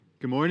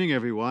Good morning,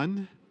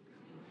 everyone.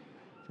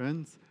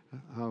 Friends,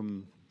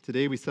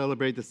 today we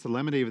celebrate the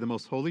solemnity of the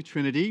Most Holy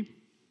Trinity,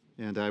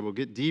 and I will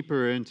get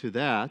deeper into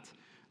that.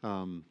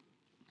 But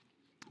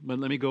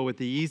let me go with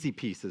the easy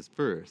pieces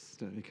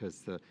first,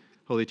 because the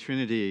Holy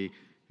Trinity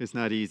is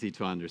not easy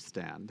to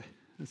understand.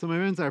 So, my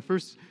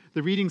friends,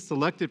 the readings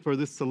selected for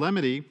this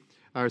solemnity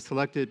are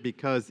selected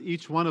because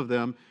each one of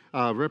them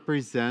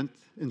represent,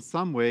 in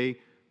some way,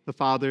 the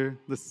Father,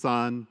 the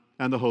Son,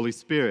 and the Holy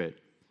Spirit.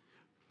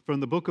 From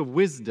the book of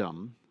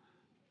wisdom,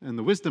 and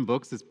the wisdom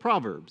books is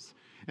Proverbs.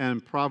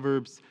 And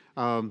Proverbs,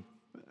 in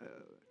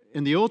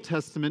the Old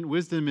Testament,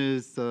 wisdom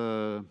is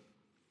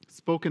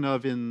spoken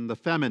of in the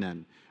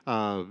feminine.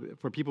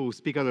 For people who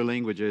speak other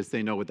languages,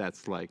 they know what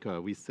that's like.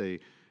 We say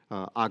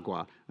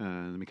agua,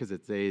 because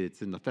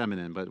it's in the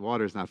feminine, but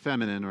water is not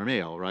feminine or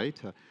male, right?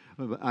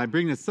 I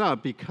bring this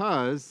up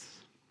because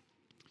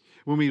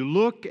when we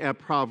look at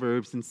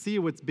Proverbs and see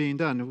what's being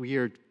done, we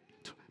are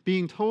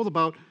being told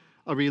about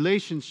a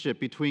relationship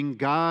between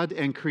God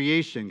and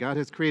creation. God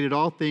has created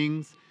all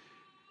things.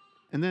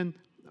 And then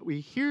we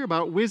hear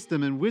about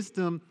wisdom, and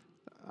wisdom,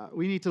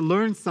 we need to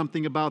learn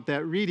something about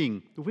that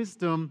reading. The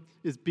wisdom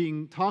is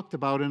being talked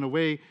about in a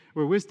way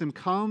where wisdom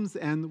comes,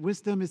 and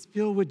wisdom is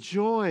filled with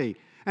joy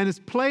and is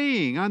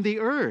playing on the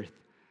earth.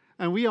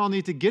 And we all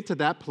need to get to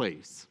that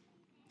place,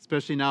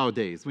 especially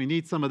nowadays. We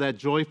need some of that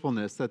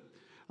joyfulness that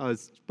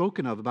is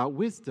spoken of about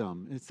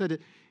wisdom. It said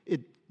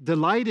it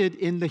delighted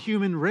in the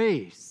human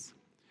race.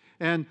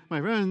 And my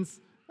friends,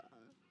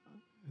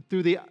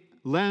 through the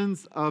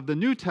lens of the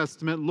New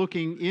Testament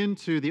looking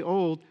into the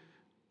Old,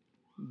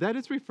 that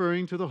is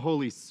referring to the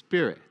Holy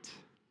Spirit.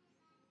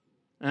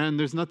 And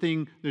there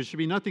should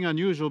be nothing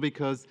unusual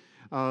because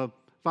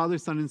Father,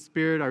 Son, and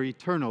Spirit are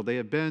eternal. They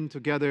have been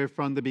together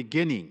from the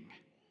beginning.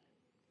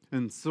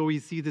 And so we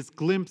see this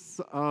glimpse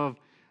of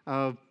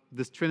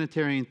this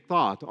Trinitarian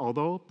thought,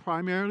 although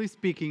primarily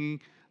speaking,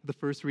 the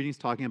first reading is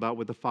talking about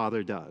what the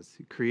Father does,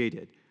 He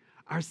created.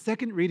 Our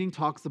second reading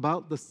talks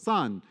about the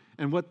Son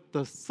and what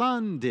the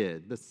Son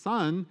did. The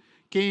Son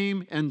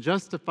came and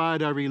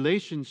justified our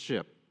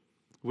relationship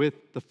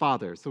with the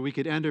Father so we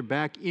could enter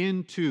back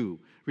into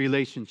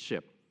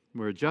relationship.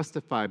 We're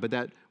justified, but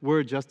that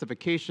word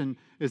justification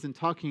isn't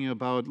talking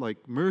about like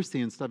mercy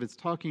and stuff. It's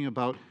talking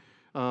about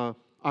our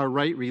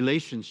right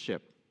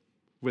relationship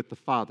with the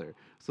Father.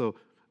 So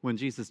when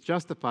Jesus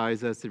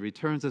justifies us, it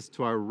returns us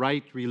to our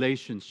right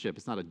relationship.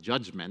 It's not a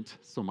judgment,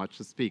 so much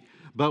to speak.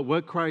 But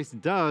what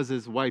Christ does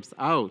is wipes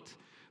out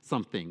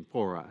something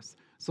for us.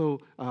 So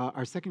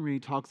our second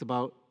reading talks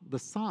about the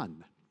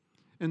Son.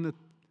 And the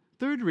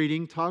third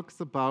reading talks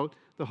about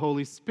the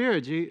Holy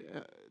Spirit.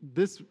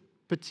 This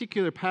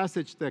particular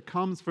passage that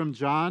comes from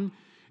John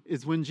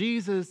is when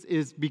Jesus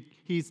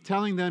he's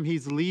telling them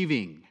he's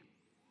leaving.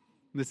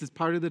 This is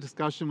part of the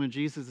discussion when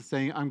Jesus is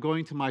saying, I'm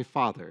going to my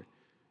Father.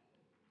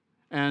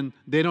 And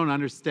they don't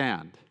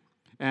understand.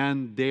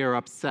 And they are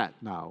upset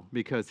now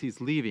because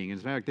he's leaving. In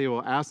fact, they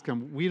will ask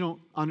him, we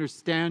don't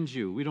understand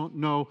you. We don't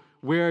know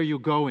where are you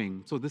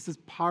going. So this is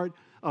part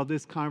of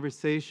this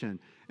conversation.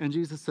 And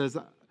Jesus says,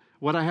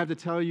 what I have to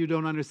tell you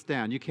don't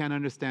understand. You can't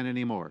understand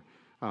anymore.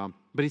 But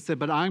he said,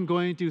 but I'm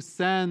going to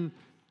send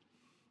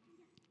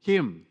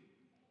him,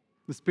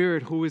 the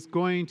Spirit, who is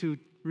going to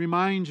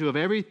remind you of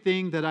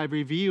everything that I've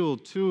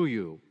revealed to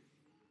you.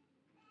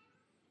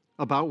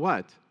 About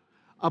what?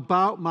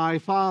 About my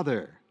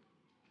Father.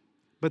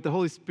 But the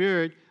Holy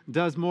Spirit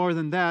does more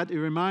than that. It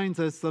reminds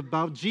us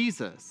about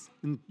Jesus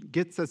and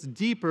gets us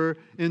deeper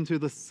into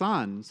the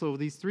Son. So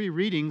these three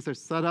readings are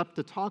set up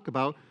to talk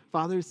about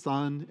Father,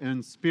 Son,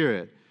 and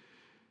Spirit.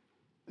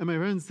 And my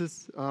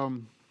friends,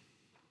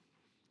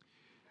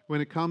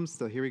 when it comes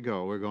to, here we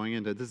go, we're going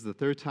into, this is the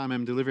third time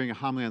I'm delivering a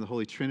homily on the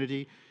Holy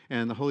Trinity,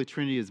 and the Holy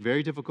Trinity is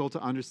very difficult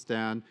to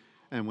understand,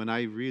 and when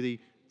I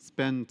really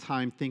spend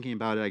time thinking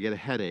about it, I get a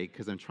headache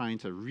because I'm trying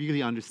to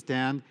really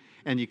understand,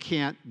 and you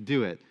can't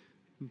do it.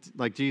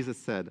 Like Jesus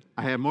said,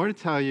 I have more to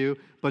tell you,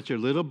 but your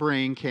little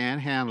brain can't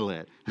handle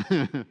it.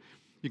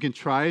 You can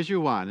try as you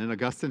want, and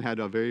Augustine had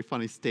a very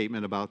funny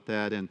statement about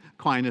that, and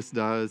Aquinas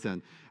does,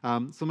 and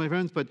so my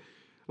friends, but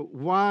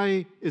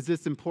why is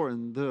this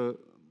important?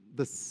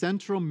 The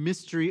central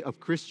mystery of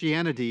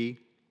Christianity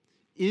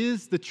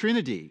is the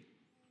Trinity.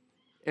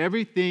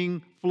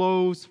 Everything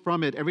flows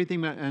from it.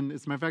 Everything, and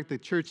as a matter of fact, the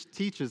church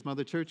teaches,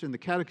 Mother Church in the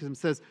Catechism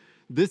says,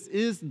 this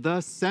is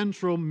the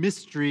central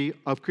mystery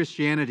of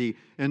Christianity,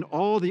 and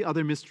all the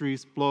other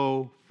mysteries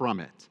flow from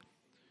it.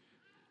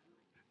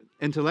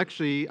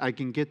 Intellectually, I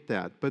can get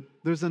that, but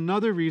there's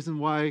another reason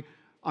why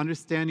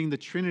understanding the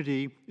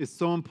Trinity is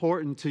so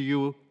important to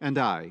you and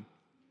I.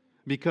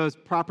 Because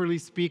properly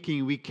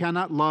speaking, we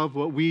cannot love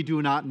what we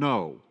do not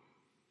know.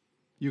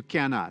 You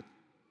cannot.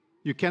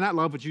 You cannot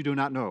love what you do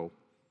not know.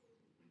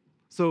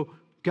 So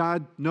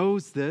God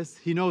knows this.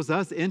 He knows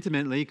us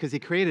intimately because He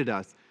created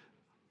us.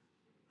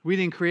 We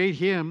didn't create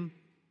Him,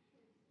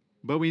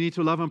 but we need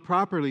to love Him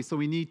properly, so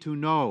we need to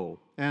know.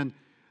 And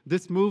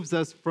this moves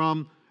us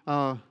from,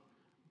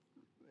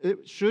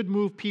 it should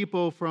move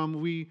people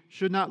from we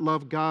should not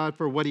love God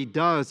for what He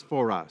does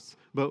for us,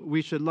 but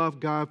we should love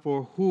God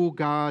for who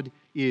God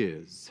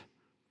is.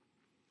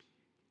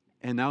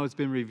 And now it's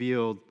been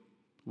revealed,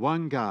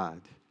 one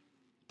God,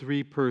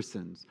 three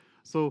persons.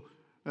 So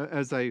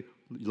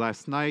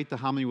last night, the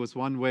homily was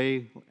one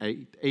way,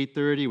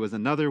 8:30 was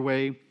another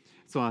way.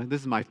 So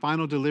this is my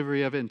final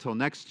delivery of it until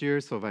next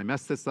year. So if I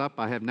mess this up,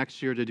 I have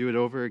next year to do it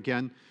over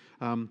again.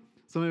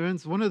 So my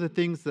friends, one of the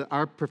things that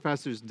our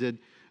professors did,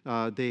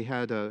 they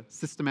had a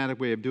systematic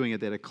way of doing it.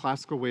 They had a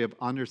classical way of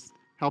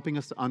helping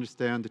us to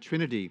understand the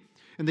Trinity.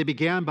 And they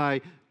began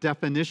by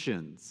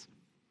definitions.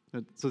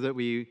 So that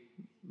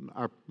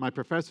my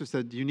professor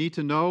said, you need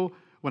to know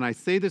when I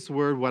say this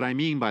word, what I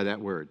mean by that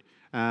word.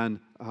 And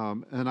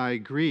I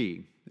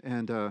agree.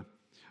 And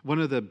one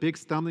of the big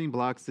stumbling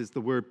blocks is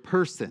the word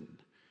person.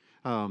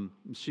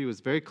 She was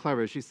very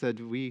clever. She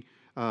said,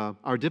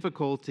 our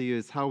difficulty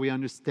is how we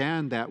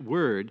understand that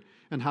word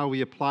and how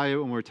we apply it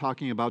when we're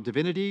talking about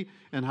divinity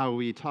and how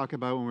we talk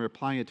about when we're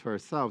applying it to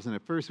ourselves. And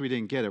at first we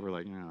didn't get it. We're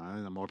like,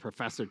 more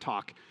professor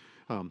talk.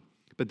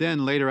 But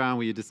then later on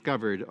we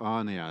discovered,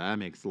 that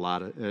makes a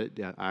lot of,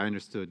 I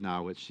understood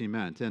now what she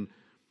meant. And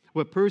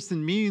what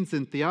person means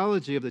in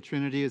theology of the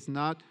Trinity is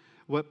not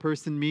what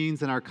person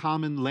means in our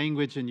common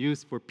language and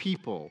use for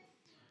people.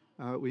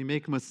 We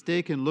make a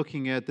mistake in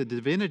looking at the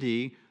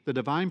divinity, the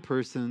divine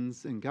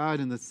persons, and God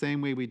in the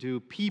same way we do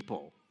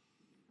people.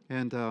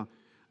 And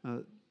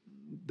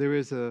there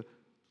is a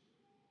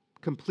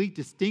complete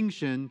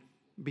distinction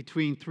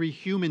between three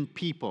human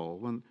people.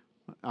 When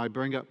I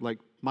bring up like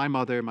my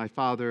mother, my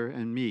father,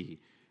 and me.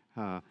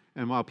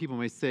 And while people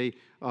may say,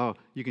 oh,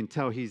 you can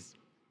tell he's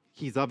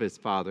of his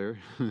father,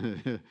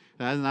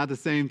 that's not the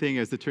same thing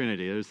as the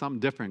Trinity. There's something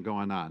different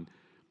going on.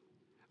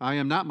 I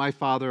am not my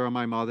father or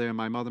my mother, and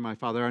my mother and my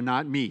father are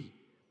not me.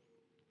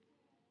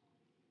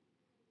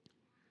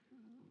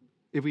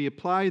 If we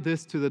apply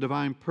this to the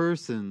divine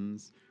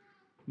persons,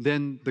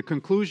 then the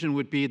conclusion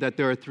would be that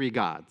there are three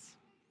gods.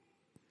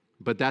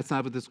 But that's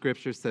not what the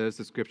Scripture says.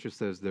 The Scripture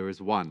says there is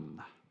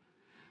one.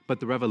 But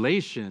the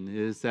revelation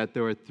is that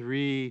there are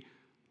three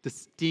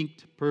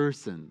distinct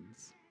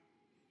persons.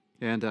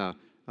 And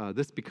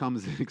this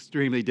becomes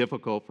extremely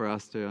difficult for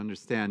us to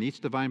understand. Each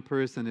divine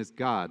person is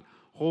God,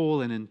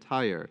 whole and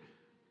entire.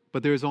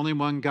 But there is only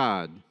one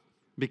God,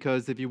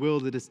 because, if you will,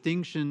 the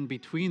distinction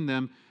between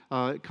them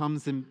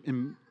comes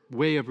in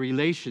way of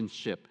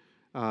relationship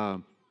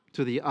to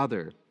the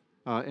other.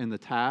 In the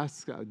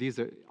task,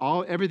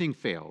 everything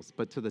fails,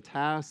 but to the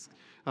task,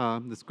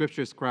 the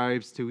Scripture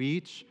ascribes to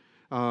each.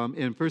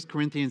 In 1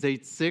 Corinthians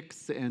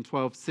 8:6 and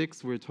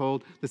 12:6, we're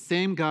told, the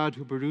same God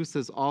who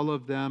produces all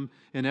of them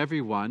in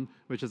everyone,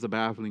 which is a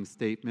baffling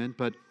statement.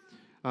 But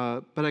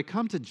I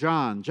come to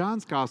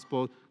John's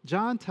Gospel.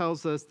 John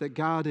tells us that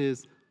God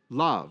is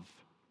love.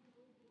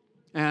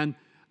 And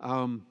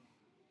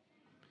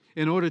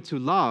in order to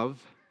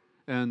love,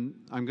 and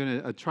I'm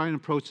going to try and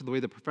approach it the way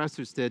the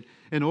professors did,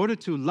 in order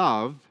to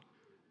love,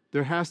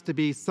 there has to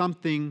be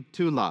something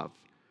to love.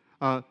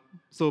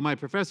 So my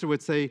professor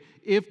would say,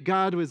 if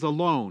God was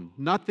alone,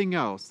 nothing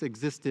else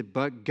existed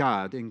but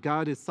God, and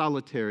God is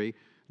solitary,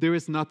 there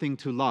is nothing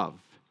to love.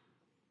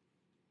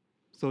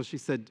 So she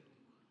said,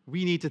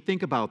 we need to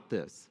think about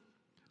this.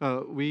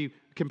 We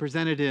can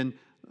present it in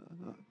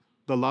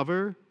the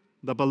lover,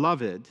 the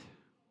beloved,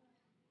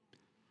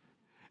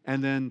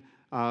 and then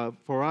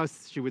for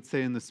us, she would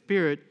say in the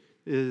Spirit,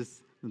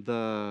 is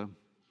the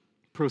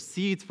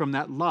proceeds from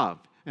that love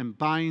and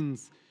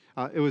binds.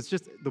 It was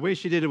just, the way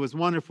she did it was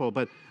wonderful,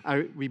 but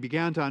we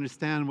began to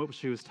understand what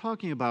she was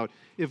talking about.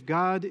 If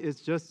God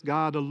is just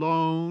God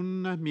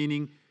alone,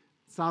 meaning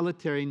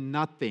solitary,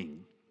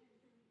 nothing,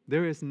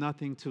 there is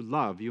nothing to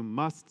love.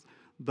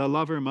 The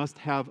lover must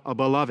have a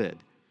beloved.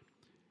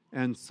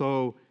 And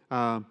so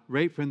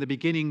right from the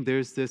beginning,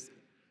 there's this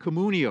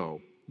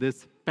communio,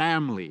 this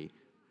family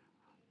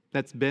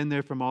that's been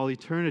there from all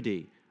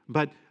eternity.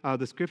 But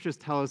the Scriptures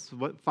tell us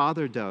what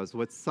Father does,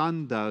 what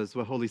Son does,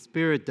 what Holy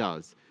Spirit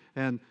does.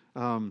 And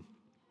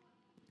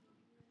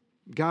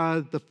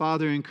God the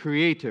Father and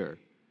Creator,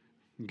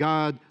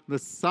 God the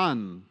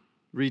Son,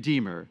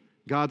 Redeemer,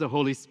 God the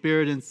Holy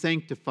Spirit and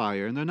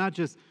Sanctifier. And they're not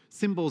just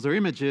symbols or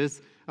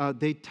images.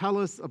 They tell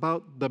us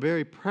about the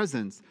very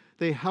presence.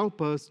 They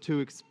help us to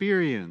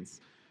experience.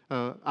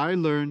 I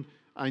learned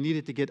I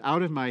needed to get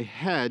out of my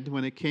head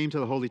when it came to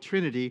the Holy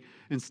Trinity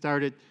and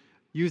started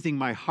using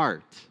my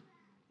heart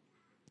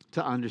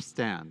to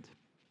understand,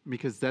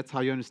 because that's how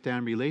you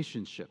understand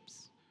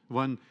relationships.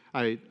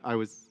 I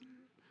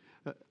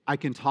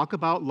can talk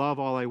about love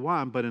all I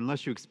want, but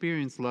unless you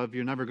experience love,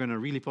 you're never going to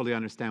really fully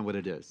understand what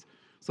it is.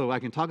 So I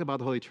can talk about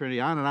the Holy Trinity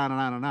on and on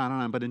and on and on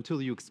and on, but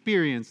until you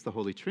experience the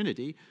Holy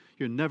Trinity,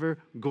 you're never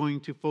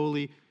going to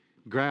fully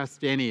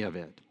grasp any of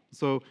it.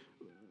 So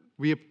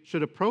we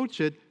should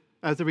approach it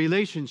as a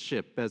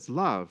relationship, as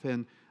love.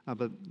 And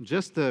but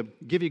just to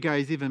give you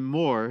guys even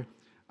more,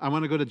 I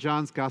want to go to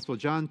John's Gospel,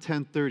 John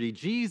 10:30.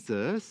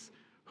 Jesus,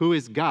 who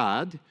is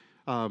God,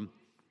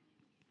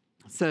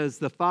 says,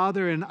 the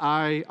Father and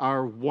I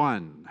are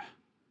one.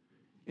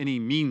 And he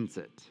means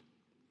it.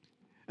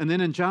 And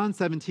then in John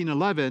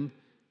 17:11,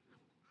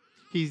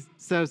 he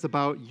says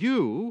about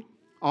you,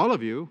 all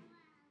of you,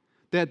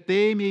 that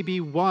they may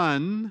be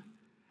one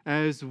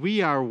as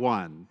we are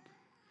one.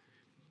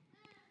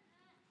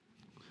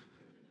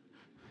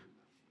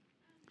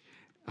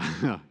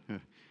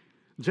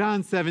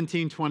 John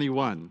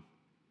 17:21.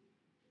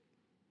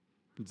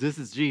 This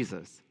is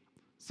Jesus.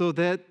 So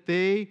that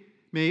they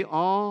may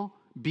all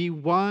be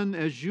one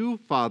as you,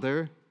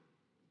 Father,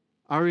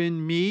 are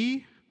in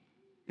me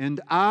and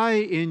I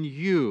in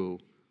you.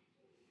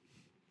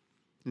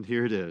 And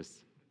here it is.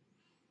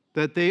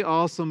 That they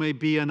also may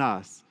be in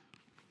us.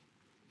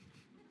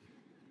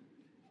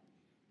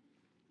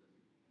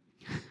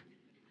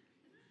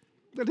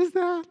 What is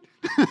that?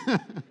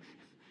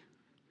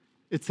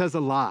 It says a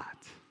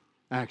lot,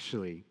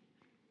 actually.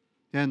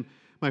 And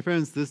my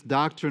friends, this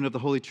doctrine of the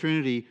Holy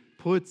Trinity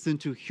puts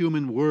into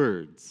human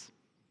words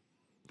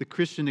the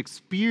Christian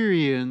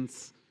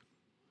experience,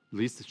 at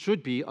least it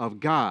should be, of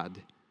God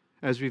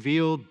as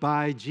revealed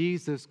by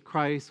Jesus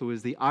Christ, who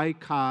is the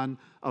icon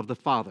of the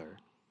Father.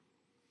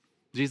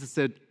 Jesus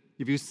said,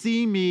 if you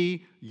see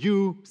me,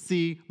 you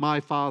see my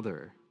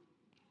Father.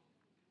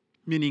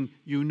 Meaning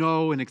you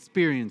know and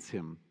experience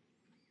him.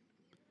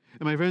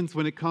 And my friends,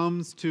 when it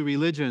comes to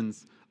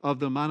religions of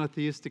the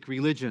monotheistic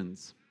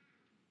religions,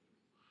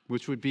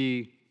 which would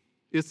be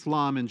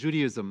Islam and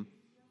Judaism,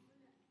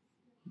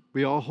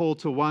 we all hold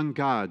to one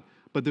God,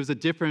 but there's a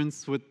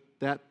difference with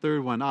that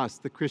third one, us,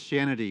 the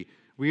Christianity.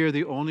 We are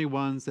the only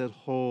ones that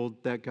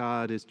hold that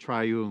God is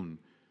triune.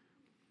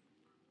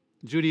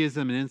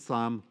 Judaism and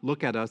Islam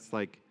look at us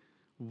like,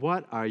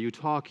 what are you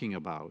talking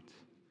about?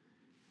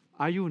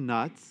 Are you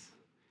nuts?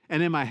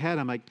 And in my head,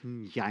 I'm like,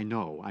 yeah, I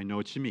know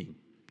what you mean.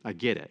 I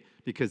get it,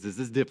 because this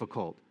is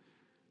difficult.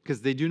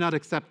 Because they do not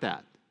accept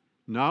that.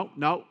 No,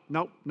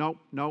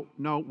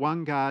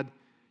 one God.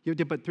 You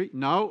did but three.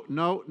 No,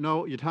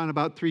 you're talking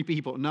about three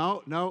people.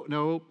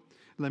 No.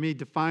 Let me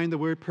define the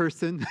word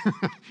person.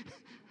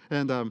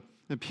 and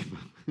people,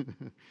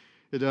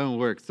 it doesn't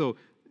work. So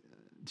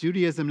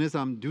Judaism and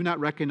Islam do not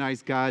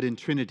recognize God in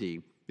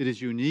Trinity. It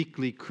is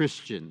uniquely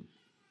Christian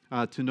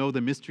to know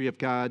the mystery of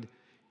God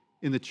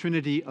in the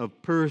Trinity of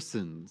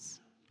persons.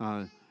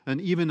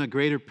 And even a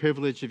greater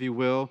privilege, if you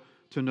will,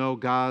 to know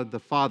God the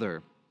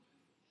Father,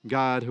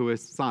 God who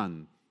is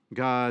Son,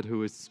 God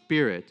who is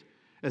Spirit,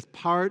 as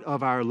part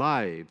of our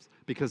lives,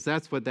 because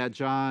that's what that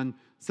John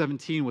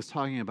 17 was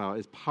talking about,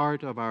 is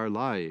part of our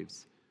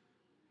lives.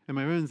 And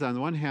my friends, on the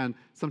one hand,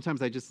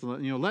 sometimes I just,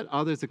 let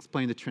others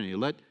explain the Trinity.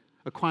 Let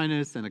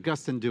Aquinas and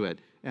Augustine do it,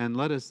 and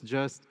let us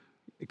just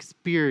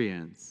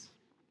experience.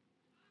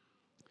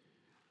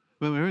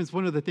 But my friends,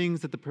 one of the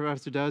things that the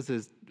professor does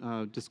is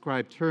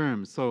describe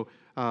terms. So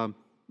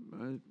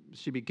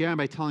she began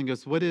by telling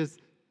us what is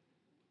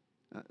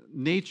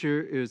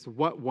nature is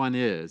what one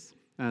is.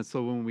 And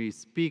so when we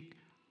speak,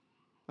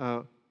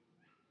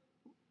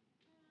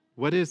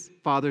 what is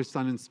Father,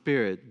 Son, and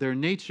Spirit? Their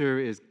nature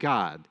is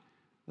God.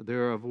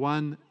 They're of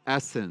one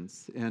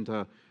essence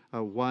and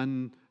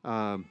one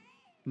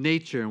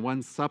nature and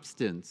one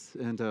substance.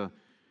 And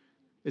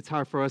it's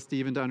hard for us to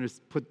even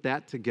put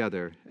that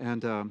together.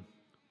 And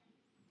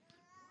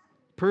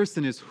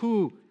person is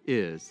who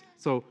is.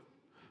 So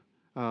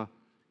the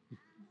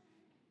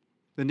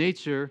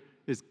nature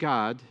is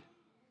God,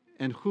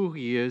 and who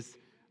he is,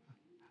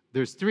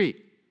 there's three: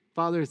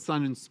 Father,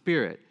 Son, and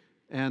Spirit.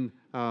 And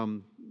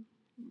for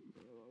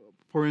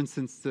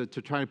instance, to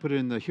try to put it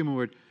in the human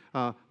word,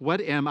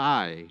 what am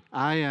I?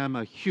 I am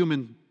a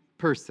human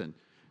person.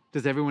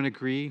 Does everyone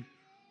agree?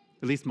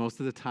 At least most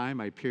of the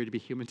time, I appear to be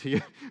human to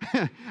you.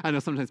 I know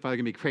sometimes Father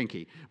can be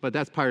cranky, but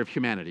that's part of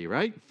humanity,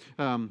 right?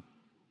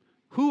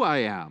 Who I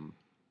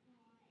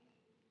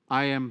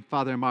am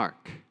Father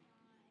Mark.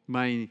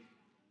 My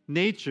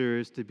nature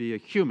is to be a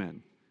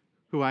human.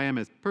 Who I am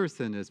as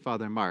person is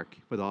Father Mark,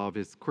 with all of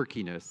his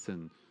quirkiness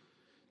and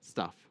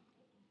stuff.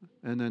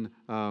 And then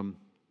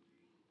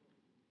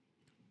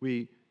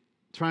we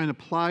try and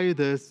apply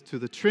this to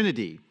the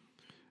Trinity.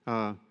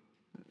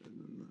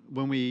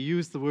 When we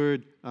use the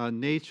word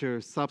nature,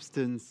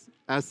 substance,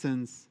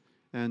 essence,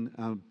 and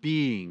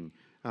being,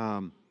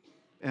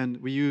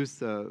 and we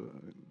use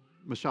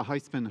Michelle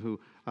Heisman, who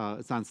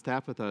is on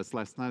staff with us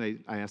last night,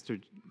 I asked her,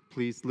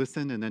 please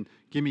listen and then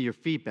give me your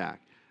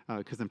feedback,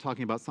 because I'm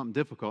talking about something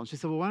difficult. And she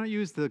said, well, why don't you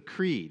use the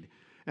creed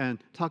and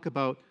talk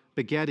about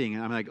begetting?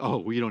 And I'm like, oh,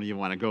 we don't even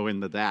want to go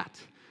into that,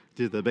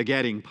 to the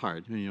begetting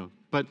part,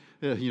 But,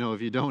 if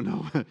you don't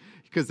know,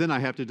 because then I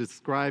have to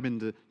describe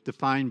and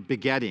define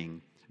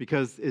begetting,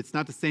 because it's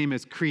not the same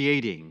as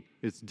creating.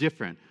 It's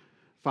different.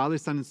 Father,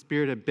 Son, and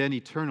Spirit have been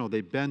eternal.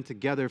 They've been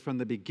together from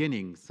the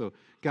beginning. So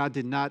God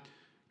did not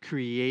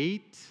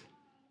create,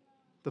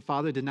 the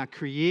Father did not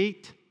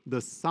create the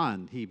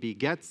Son. He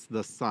begets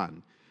the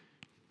Son.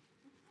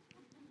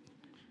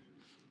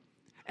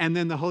 And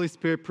then the Holy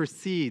Spirit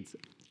proceeds.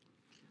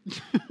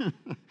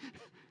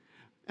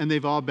 And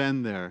they've all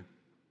been there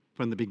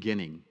from the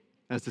beginning,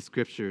 as the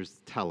Scriptures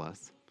tell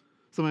us.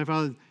 So my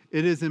friends,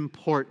 it is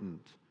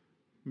important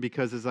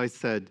because, as I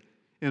said,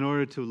 in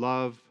order to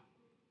love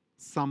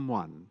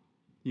someone,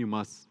 you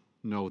must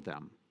know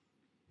them.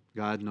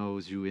 God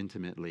knows you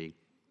intimately,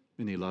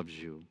 and he loves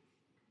you,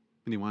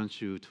 and he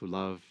wants you to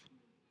love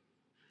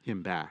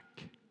him back.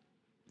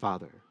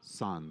 Father,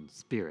 Son,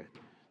 Spirit.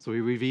 So he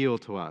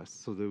revealed to us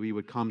so that we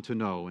would come to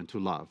know and to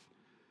love.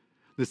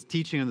 This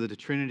teaching of the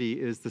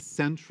Trinity is the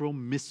central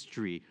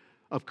mystery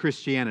of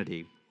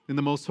Christianity. In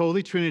the most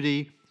holy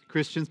Trinity,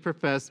 Christians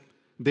profess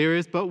there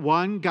is but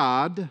one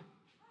God,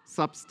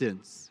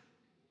 substance,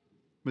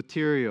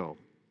 material,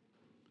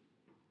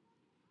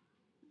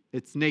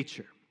 its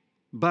nature,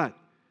 but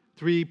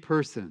three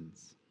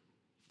persons,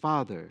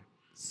 Father,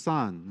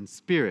 Son, and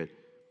Spirit.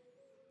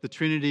 The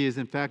Trinity is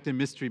in fact a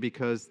mystery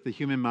because the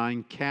human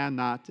mind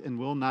cannot and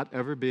will not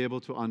ever be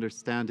able to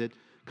understand it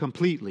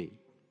completely.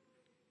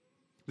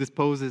 This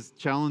poses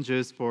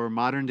challenges for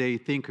modern-day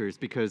thinkers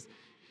because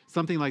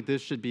something like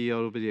this should be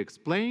able to be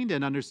explained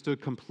and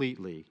understood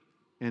completely,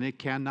 and it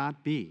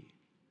cannot be.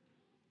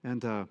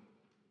 And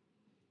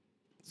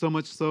so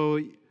much so,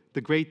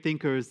 the great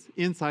thinkers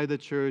inside the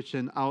church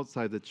and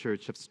outside the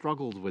church have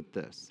struggled with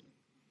this.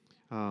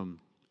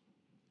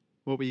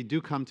 What we do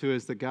come to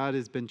is that God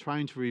has been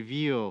trying to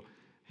reveal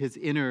his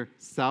inner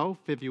self,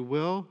 if you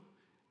will,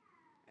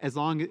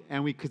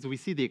 because we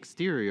see the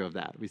exterior of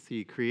that, we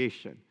see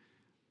creation.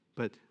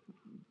 But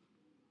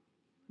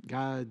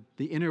God,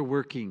 the inner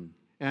working,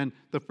 and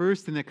the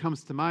first thing that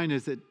comes to mind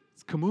is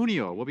it's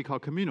communio, what we call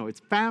communal. It's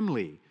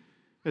family,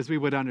 as we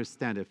would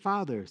understand it.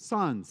 Father,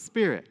 Son,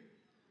 Spirit.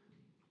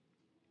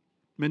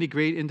 Many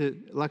great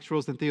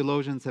intellectuals and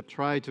theologians have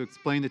tried to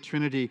explain the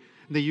Trinity.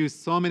 They use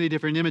so many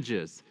different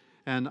images,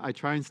 and I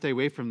try and stay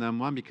away from them.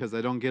 One, because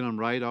I don't get them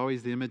right,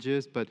 always the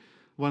images, but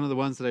one of the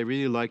ones that I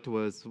really liked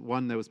was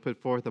one that was put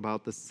forth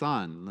about the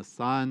sun. The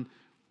sun,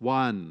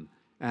 one,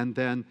 and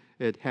then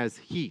it has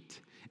heat,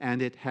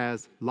 and it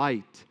has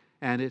light,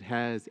 and it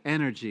has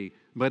energy,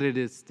 but it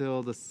is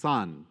still the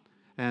sun.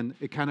 And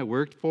it kind of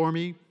worked for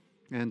me,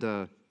 and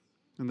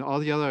all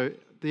the other,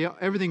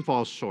 everything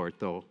falls short,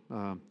 though.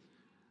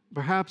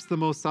 Perhaps the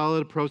most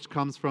solid approach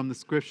comes from the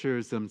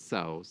scriptures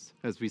themselves,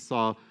 as we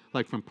saw,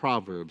 like from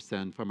Proverbs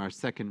and from our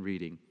second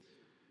reading.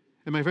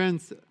 And my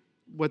friends,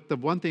 the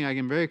one thing I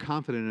am very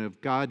confident of,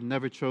 God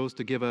never chose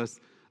to give us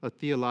a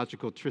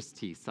theological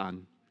treatise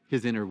on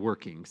his inner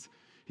workings.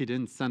 He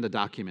didn't send a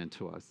document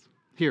to us.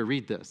 Here,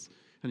 read this,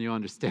 and you'll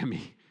understand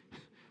me.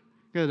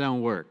 That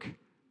don't work.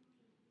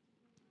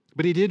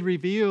 But he did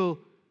reveal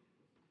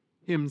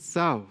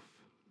himself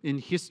in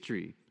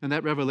history, and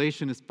that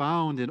revelation is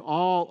found in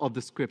all of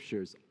the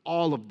scriptures,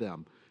 all of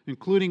them,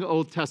 including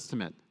Old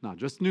Testament, not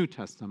just New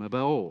Testament,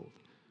 but Old.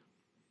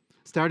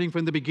 Starting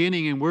from the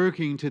beginning and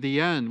working to the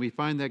end, we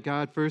find that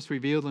God first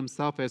revealed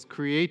himself as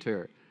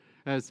Creator,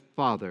 as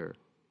Father,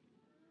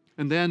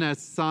 and then as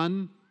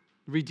Son,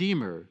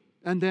 Redeemer,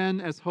 and then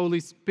as Holy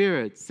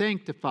Spirit,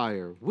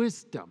 Sanctifier,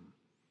 Wisdom.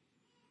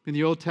 In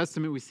the Old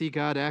Testament, we see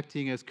God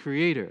acting as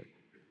Creator.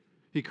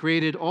 He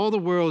created all the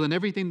world and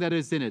everything that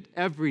is in it,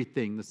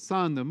 everything, the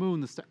sun, the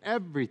moon, the star,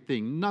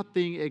 everything.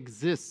 Nothing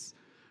exists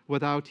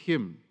without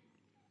him.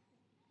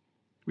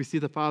 We see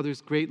the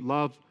Father's great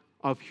love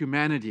of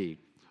humanity,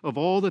 of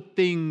all the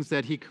things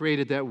that he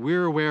created that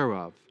we're aware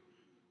of.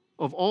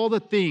 Of all the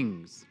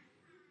things,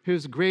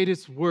 his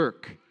greatest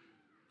work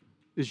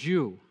is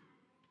you,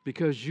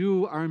 because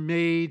you are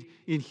made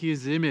in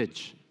his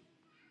image.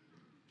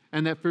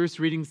 And that first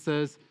reading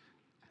says,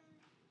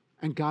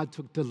 and God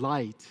took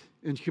delight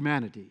in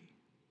humanity,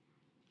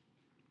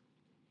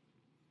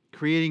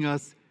 creating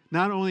us,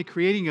 not only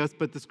creating us,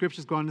 but the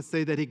scriptures go on to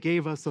say that he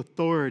gave us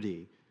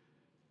authority.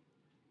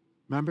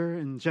 Remember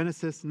in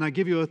Genesis, and I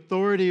give you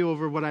authority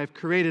over what I've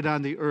created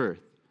on the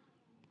earth.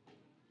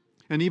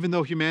 And even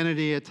though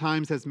humanity at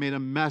times has made a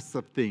mess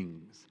of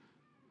things,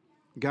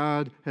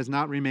 God has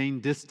not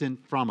remained distant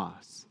from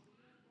us.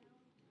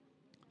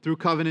 Through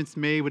covenants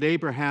made with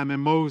Abraham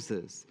and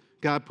Moses,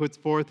 God puts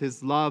forth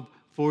his love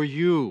for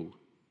you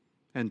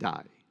and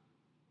I.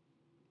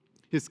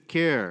 His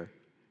care.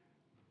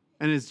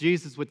 And as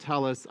Jesus would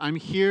tell us, I'm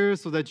here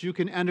so that you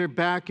can enter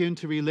back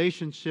into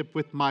relationship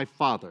with my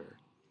Father.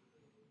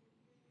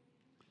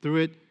 Through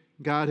it,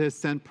 God has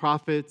sent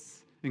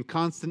prophets and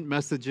constant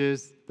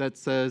messages that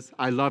says,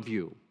 I love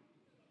you.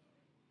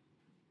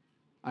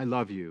 I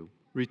love you.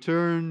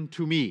 Return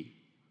to me.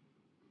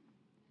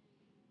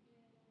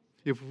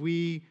 If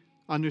we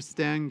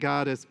understand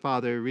God as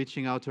Father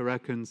reaching out to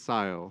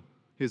reconcile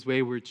his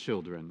wayward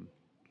children,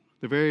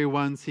 the very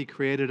ones he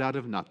created out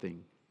of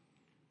nothing,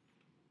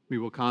 we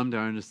will come to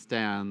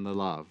understand the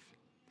love.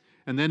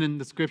 And then in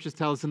the scriptures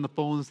tell us in the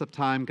fullness of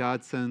time,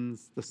 God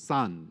sends the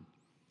Son.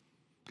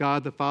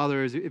 God the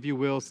Father, if you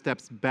will,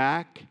 steps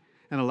back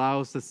and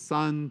allows the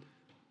Son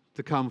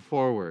to come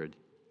forward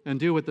and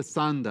do what the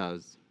Son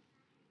does,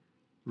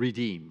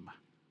 redeem.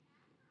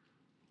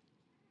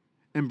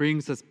 And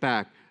brings us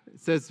back. It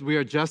says we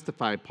are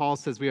justified. Paul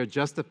says we are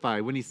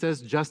justified. When he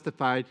says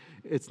justified,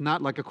 it's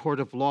not like a court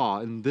of law.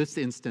 In this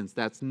instance,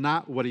 that's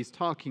not what he's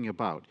talking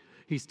about.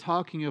 He's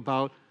talking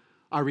about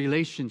our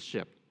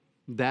relationship.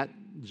 That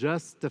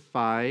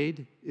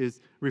justified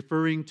is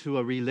referring to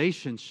a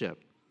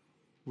relationship.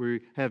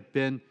 We have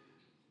been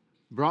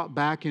brought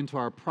back into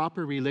our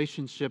proper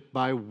relationship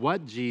by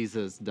what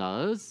Jesus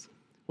does,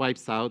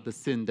 wipes out the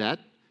sin debt,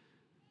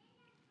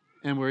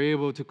 and we're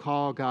able to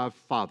call God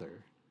Father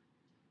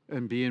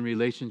and be in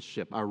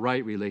relationship, our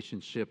right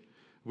relationship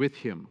with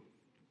Him.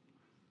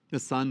 The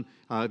Son,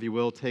 if you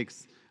will,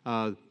 takes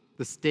the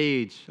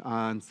stage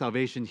on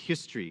salvation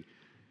history.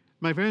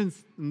 My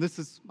friends, and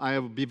I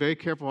will be very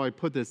careful how I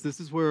put this. This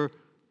is where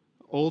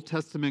Old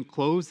Testament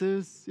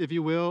closes, if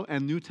you will,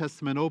 and New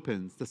Testament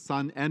opens. The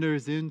Son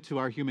enters into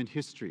our human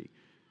history.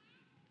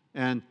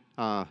 And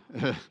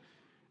and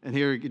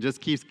here it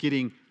just keeps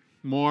getting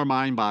more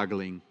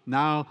mind-boggling.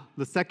 Now,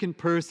 the second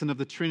person of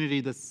the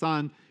Trinity, the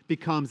Son,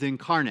 becomes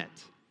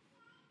incarnate,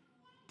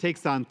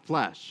 takes on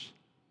flesh.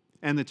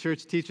 And the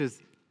church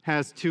teaches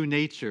has two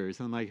natures.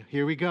 And I'm like,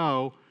 here we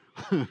go.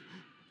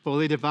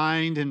 Fully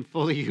divine and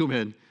fully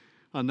human.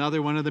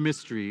 Another one of the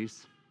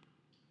mysteries.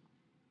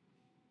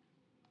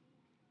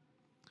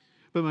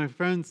 But my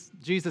friends,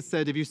 Jesus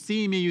said, if you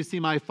see me, you see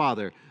my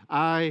Father.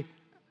 I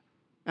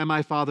and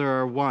my Father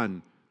are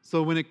one.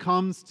 So when it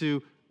comes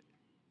to,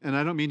 and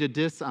I don't mean to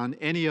diss on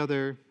any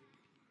other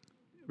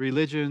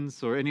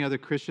religions or any other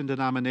Christian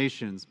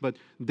denominations, but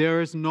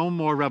there is no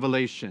more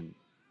revelation.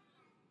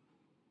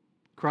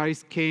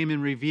 Christ came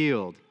and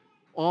revealed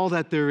all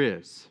that there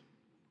is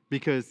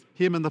because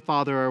Him and the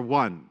Father are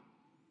one.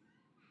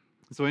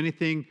 So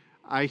anything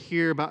I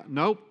hear about,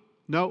 nope,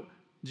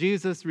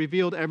 Jesus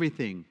revealed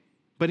everything.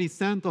 But He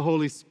sent the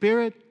Holy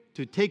Spirit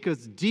to take us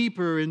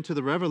deeper into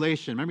the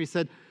revelation. Remember, He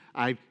said,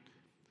 I'm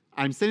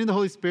sending the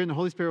Holy Spirit, and the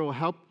Holy Spirit will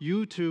help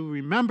you to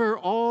remember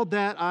all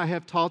that I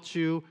have taught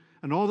you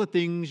and all the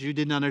things you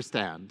didn't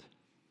understand.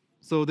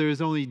 So there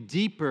is only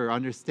deeper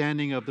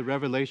understanding of the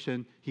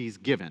revelation He's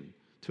given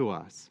to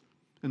us.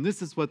 And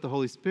this is what the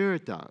Holy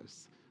Spirit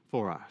does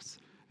for us.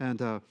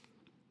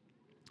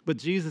 But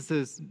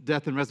Jesus'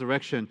 death and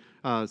resurrection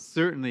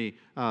certainly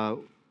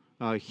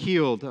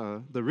healed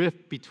the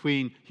rift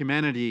between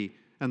humanity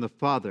and the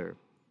Father.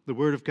 The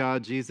Word of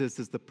God, Jesus,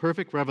 is the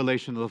perfect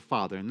revelation of the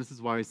Father. And this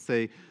is why I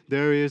say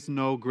there is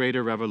no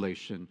greater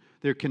revelation.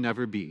 There can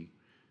never be.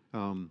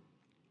 My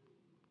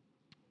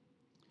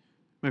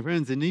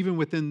friends, and even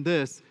within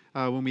this,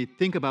 when we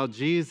think about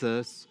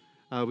Jesus,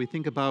 we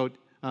think about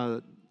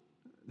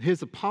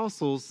His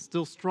apostles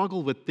still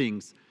struggle with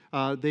things.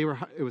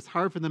 It was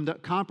hard for them to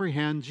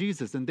comprehend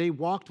Jesus, and they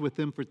walked with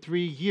Him for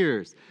 3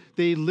 years.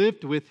 They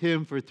lived with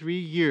Him for 3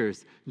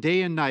 years.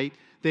 Day and night,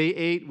 they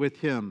ate with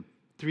Him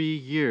 3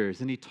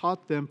 years, and He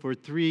taught them for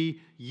 3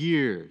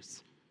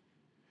 years.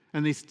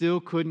 And they still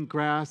couldn't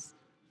grasp,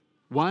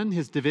 one,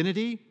 His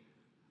divinity,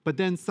 but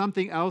then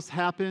something else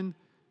happened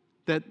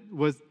that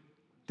it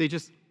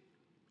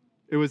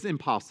was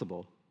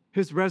impossible.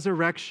 His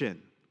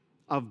resurrection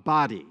of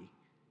body.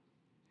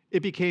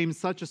 It became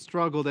such a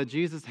struggle that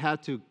Jesus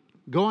had to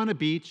go on a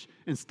beach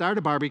and start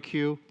a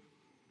barbecue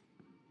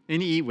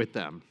and eat with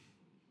them.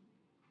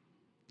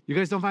 You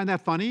guys don't find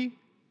that funny?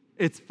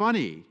 It's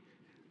funny.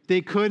 They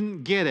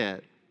couldn't get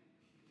it.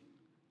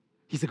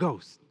 He's a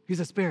ghost. He's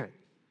a spirit.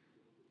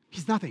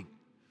 He's nothing.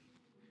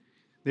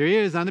 There He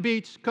is on the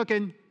beach,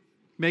 cooking,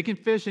 making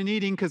fish and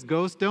eating, because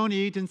ghosts don't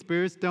eat and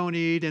spirits don't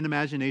eat and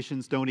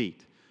imaginations don't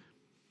eat.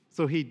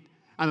 So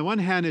on the one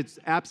hand, it's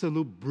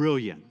absolute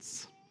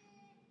brilliance.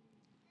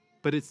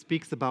 But it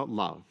speaks about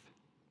love,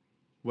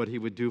 what He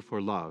would do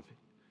for love.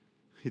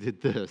 He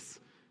did this.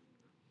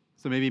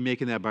 So maybe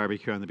making that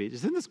barbecue on the beach.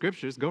 It's in the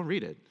scriptures. Go and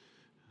read it.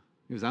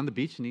 He was on the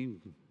beach and He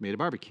made a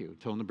barbecue,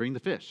 told them to bring the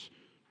fish.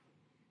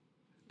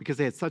 Because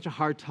they had such a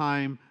hard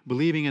time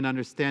believing and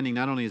understanding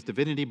not only His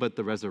divinity, but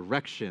the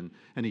resurrection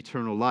and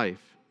eternal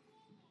life.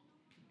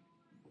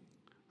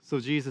 So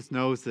Jesus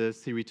knows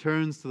this. He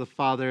returns to the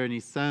Father and He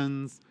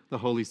sends the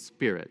Holy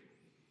Spirit.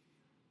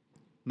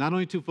 Not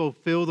only to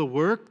fulfill the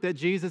work that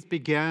Jesus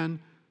began,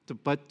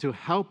 but to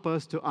help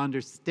us to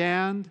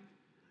understand,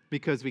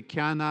 because we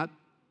cannot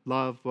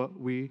love what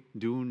we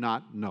do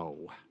not know.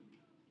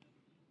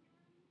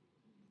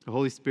 The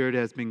Holy Spirit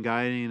has been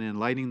guiding and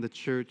enlightening the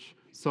church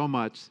so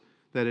much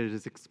that it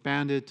has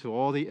expanded to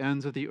all the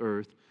ends of the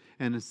earth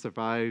and has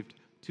survived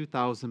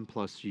 2,000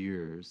 plus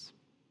years.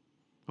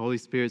 The Holy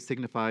Spirit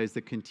signifies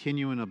the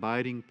continuing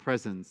abiding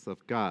presence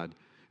of God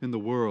in the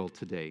world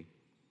today,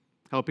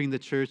 helping the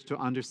church to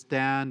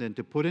understand and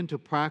to put into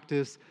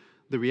practice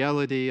the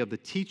reality of the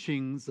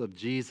teachings of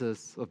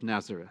Jesus of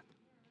Nazareth.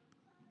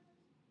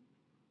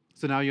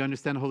 So now you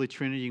understand the Holy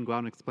Trinity, you can go out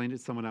and explain it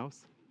to someone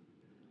else?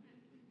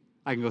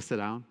 I can go sit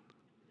down.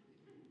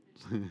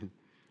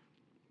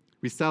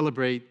 We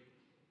celebrate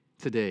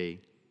today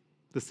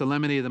the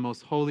solemnity of the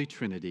most holy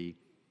Trinity.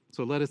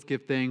 So let us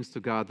give thanks to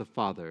God the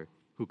Father,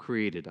 who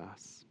created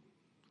us,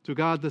 to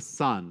God the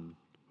Son,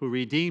 who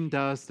redeemed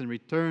us and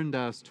returned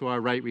us to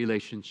our right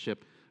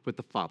relationship with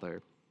the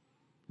Father,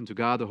 and to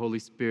God the Holy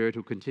Spirit,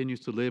 who continues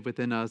to live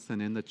within us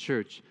and in the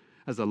church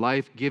as a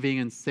life-giving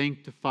and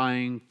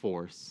sanctifying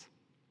force.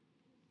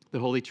 The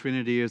Holy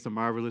Trinity is a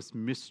marvelous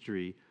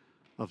mystery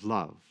of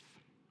love.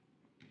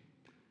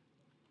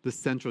 The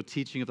central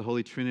teaching of the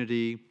Holy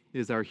Trinity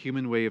is our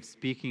human way of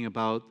speaking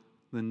about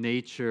the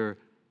nature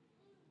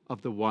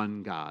of the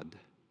one God.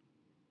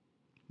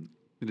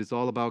 It is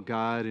all about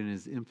God and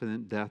his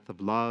infinite depth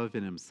of love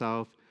in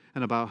himself,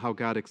 and about how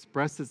God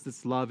expresses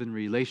this love in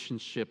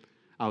relationship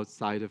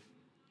outside of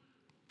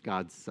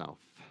God's self.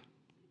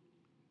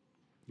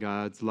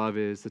 God's love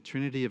is a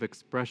trinity of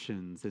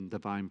expressions in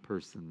divine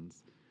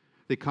persons.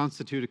 They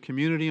constitute a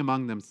community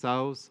among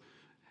themselves,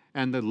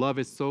 and the love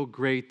is so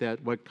great that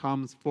what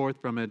comes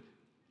forth from it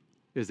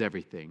is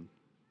everything,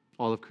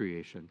 all of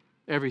creation,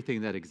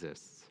 everything that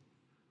exists.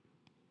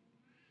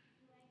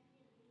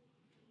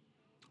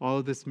 All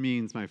of this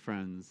means, my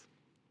friends,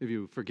 if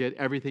you forget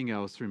everything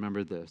else,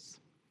 remember this.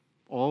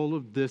 All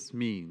of this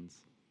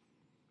means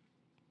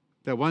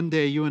that one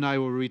day you and I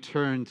will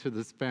return to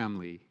this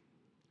family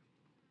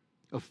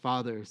of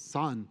Father,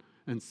 Son,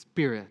 and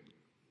Spirit.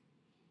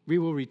 We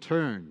will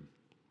return.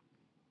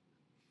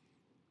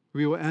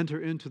 We will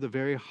enter into the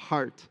very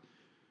heart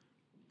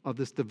of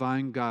this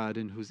divine God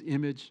in whose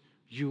image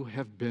you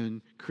have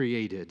been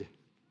created,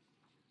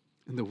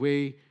 in the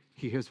way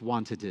he has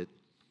wanted it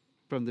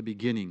from the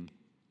beginning.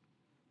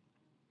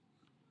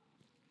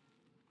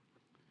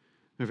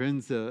 My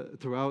friends,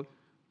 throughout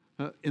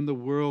in the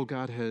world,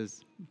 God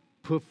has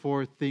put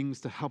forth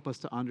things to help us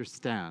to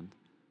understand.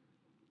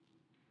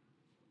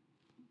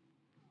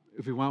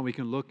 If we want, we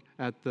can look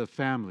at the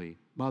family,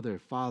 mother,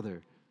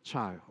 father,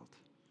 child,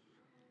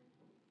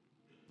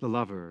 the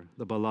lover,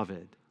 the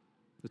beloved,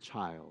 the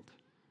child,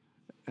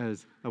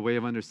 as a way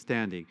of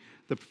understanding.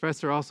 The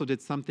professor also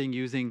did something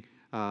using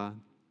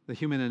the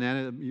human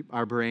anatomy,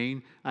 our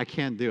brain. I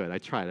can't do it. I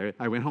tried.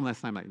 I went home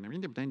last night, I'm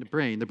like, the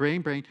brain,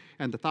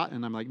 and the thought,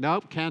 and I'm like,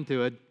 nope, can't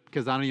do it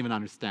because I don't even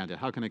understand it.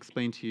 How can I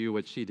explain to you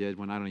what she did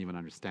when I don't even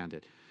understand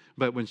it?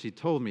 But when she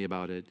told me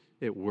about it,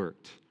 it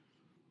worked.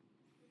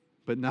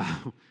 But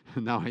now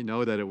I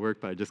know that it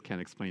worked, but I just can't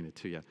explain it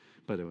to you.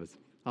 But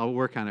I'll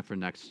work on it for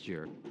next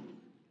year.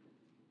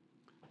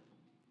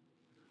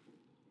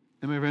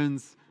 And my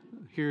friends,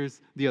 here's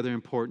the other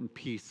important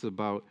piece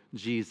about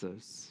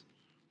Jesus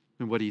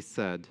and what he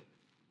said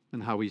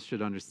and how we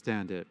should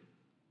understand it.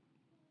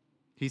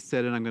 He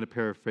said, and I'm going to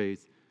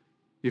paraphrase,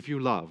 if you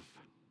love,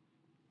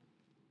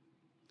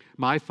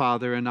 my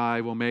Father and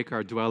I will make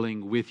our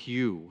dwelling with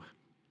you.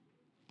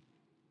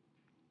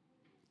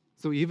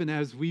 So even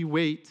as we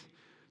wait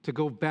to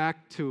go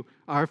back to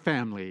our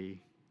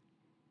family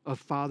of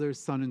Father,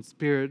 Son, and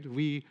Spirit,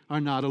 we are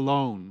not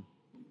alone.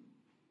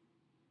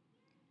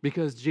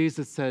 Because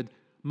Jesus said,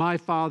 my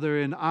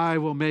Father and I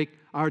will make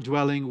our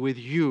dwelling with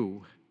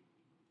you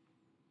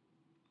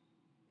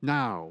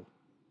now.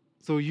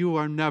 So you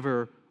are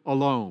never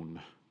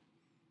alone.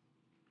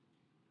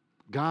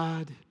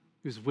 God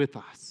is with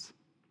us.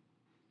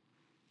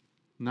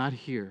 Not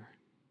here,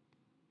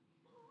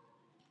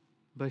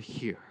 but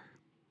here.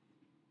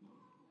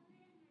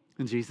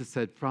 And Jesus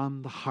said,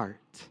 from the heart,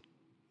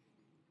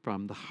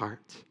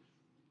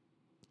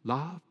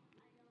 love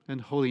and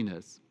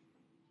holiness.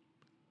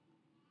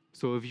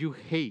 So if you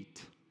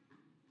hate,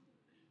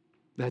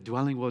 that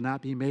dwelling will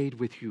not be made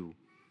with you,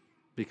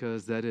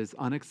 because that is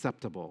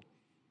unacceptable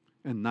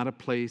and not a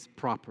place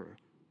proper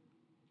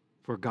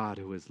for God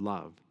who is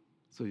love.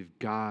 So you've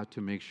got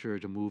to make sure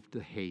to move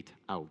the hate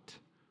out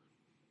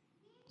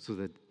so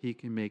that he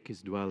can make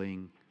his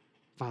dwelling,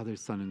 Father,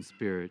 Son, and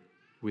Spirit,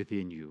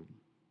 within you.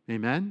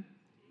 Amen?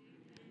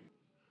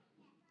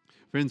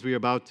 Friends, we are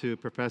about to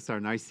profess our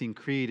Nicene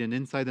Creed, and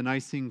inside the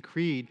Nicene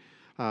Creed,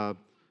 sometimes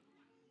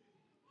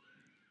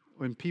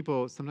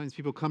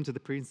people come to the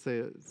priest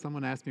and say,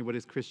 someone asked me, what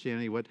is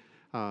Christianity?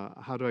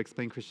 How do I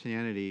explain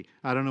Christianity?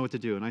 I don't know what to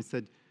do. And I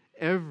said,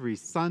 every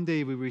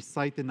Sunday we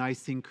recite the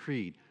Nicene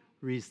Creed.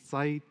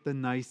 Recite the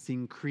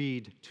Nicene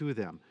Creed to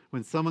them.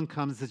 When someone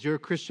comes and says, you're a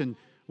Christian,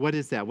 what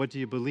is that? What do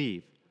you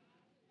believe?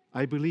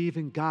 I believe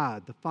in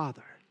God, the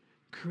Father,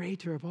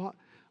 creator of all.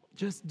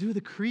 Just do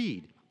the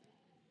creed.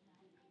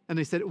 And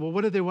they said, well,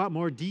 what do they want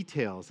more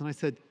details? And I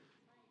said,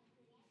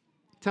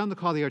 tell them to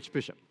call the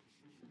Archbishop.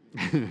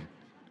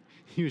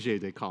 Usually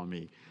they call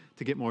me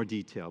to get more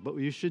detail. But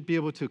you should be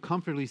able to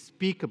comfortably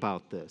speak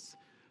about this.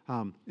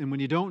 And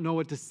when you don't know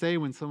what to say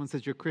when someone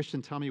says, you're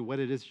Christian, tell me what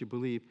it is you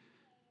believe.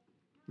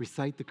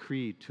 Recite the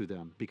creed to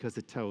them because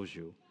it tells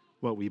you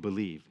what we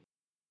believe.